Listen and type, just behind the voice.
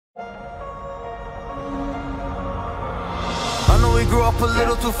know we grew up a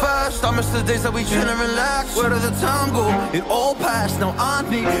little too fast. I miss the days that we chill and relax. Where did the time go? It all passed, now I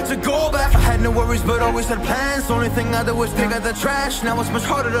need to go back. I had no worries but always had plans. The only thing I did was dig out the trash. Now it's much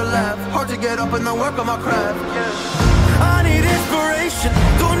harder to laugh, hard to get up and then work on my craft. I need inspiration,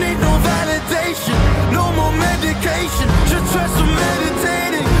 don't need no validation. No more medication, just try some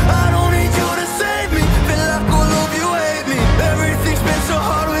meditating. I don't need you to save me, feel like all of you hate me. Everything's been so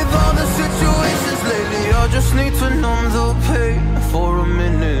hard with all the situations lately. I just need to numb the pain for a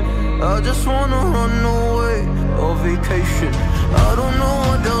minute. I just wanna run away on vacation. I don't know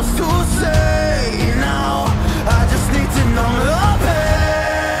what else to say now. I just need to numb the pain.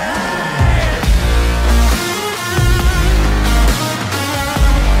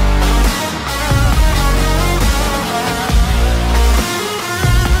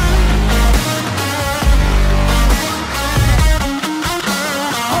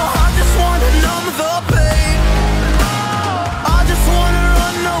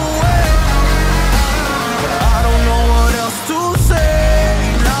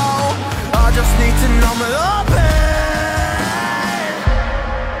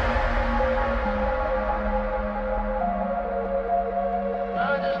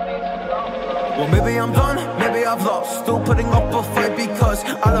 Well, maybe I'm done, maybe I've lost. Still putting up a fight because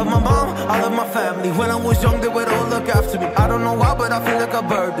I love my mom, I love my family. When I was young, they would all look after me. I don't know why, but I feel like a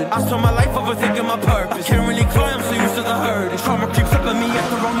burden. I spend my life overthinking my purpose. Can't really cry, I'm so used to the hurt. Trauma keeps flipping me at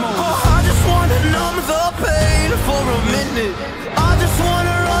the wrong moment. Oh, I just wanna numb the pain for a minute. I just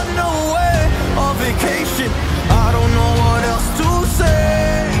wanna run away on vacation. I don't know what else to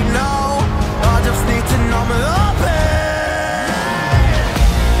say now. I just need to numb the pain.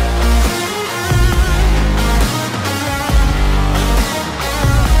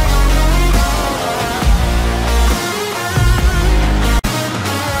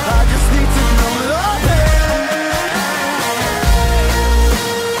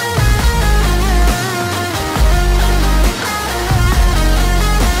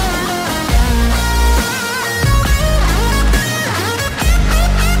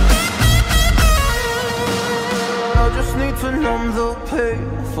 To numb the pain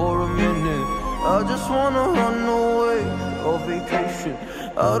for a minute. I just wanna run away on vacation.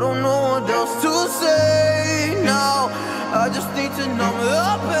 I don't know what else to say now. I just need to numb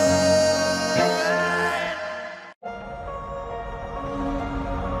the pain.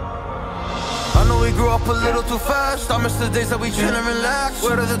 I know we grew up a little too fast. I miss the days that we chill and relax.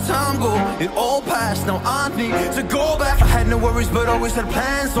 Where did the time go? It all passed, now I need to go back. I had no worries but always had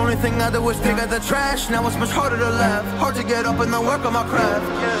plans. The only thing I did was dig out the trash. Now it's much harder to laugh, hard to get up and then work on my craft.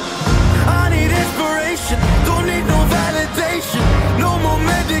 I need inspiration, don't need no validation. No more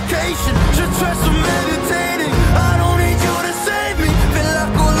medication, just try some meditating. I don't need you to save me, feel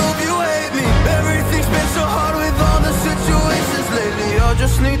like all of you hate me. Everything's been so hard with all the situations lately. I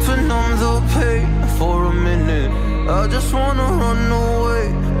just need to numb the pain for a minute. I just wanna run away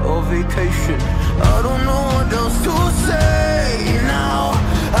on vacation. I don't know what else to say now.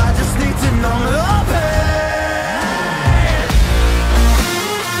 I just need to numb the pain.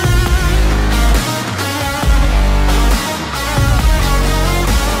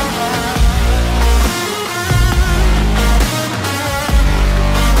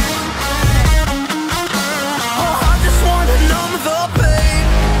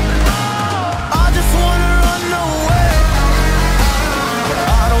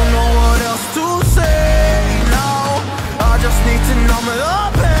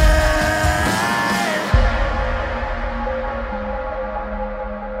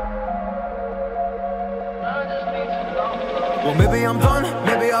 Well, maybe I'm done,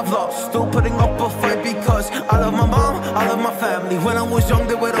 maybe I've lost. Still putting up a fight because I love my mom, I love my family. When I was young,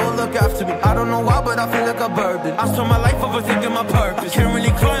 they would all look after me. I don't know why, but I feel like a burden. I spend my life overthinking my purpose. Can't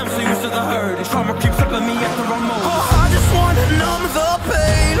really cry, I'm so used to the hurt. Trauma keeps flipping me at the wrong moment. Oh, I just wanna numb the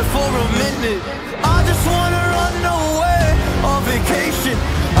pain for a minute. I just wanna run away on vacation.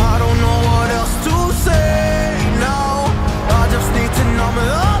 I don't know what else to say now. I just need to numb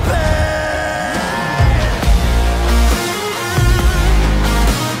the pain.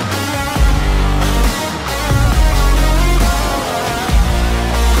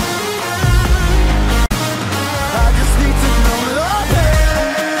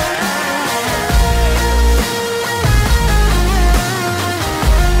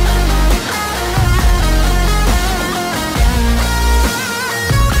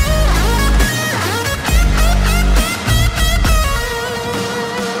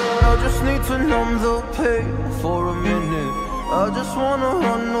 To numb the pain for a minute. I just wanna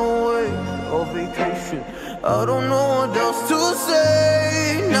run away on vacation. I don't know what else to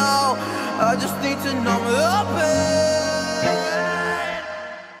say now. I just need to numb the pain.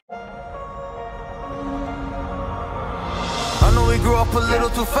 grew up a little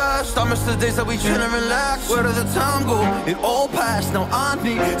too fast. I miss the days that we chill and relax. Where did the time go? It all passed. Now I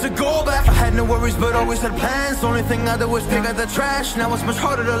need to go back. I had no worries but always had plans. The only thing I did was dig out the trash. Now it's much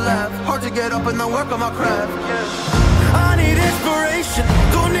harder to laugh, hard to get up and then work on my craft. I need inspiration,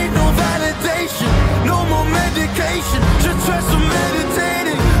 don't need no validation. No more medication, just try some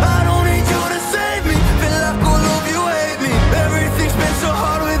meditating. I don't need you to save me, feel like all of you hate me. Everything's been so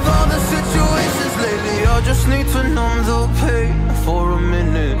hard with all the situations lately. I just need to numb the pain for a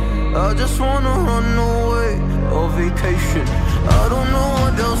minute. I just wanna run away on vacation. I don't know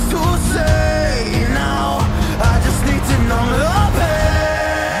what else to say now. I just need to numb the pain.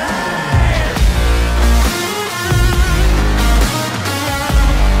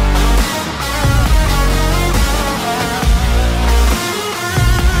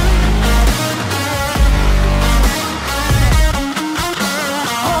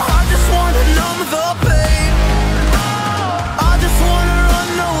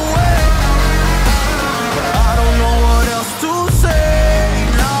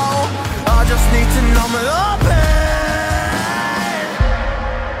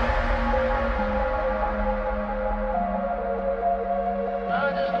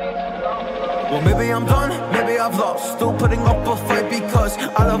 Well, maybe I'm done, maybe I've lost. Still putting up a fight because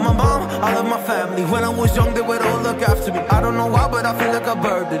I love my mom, I love my family. When I was young, they would all look after me. I don't know why, but I feel like a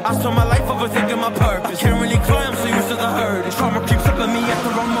burden. I spent my life overthinking my purpose. I can't really cry, I'm so used to the hurt. Trauma keeps up at me at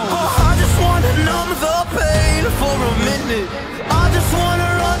the wrong moment. Oh, I just wanna numb the pain for a minute. I just wanna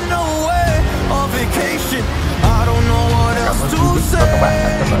run away on vacation. I don't know what else to say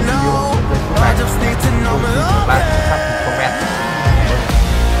now. I just need to numb the pain.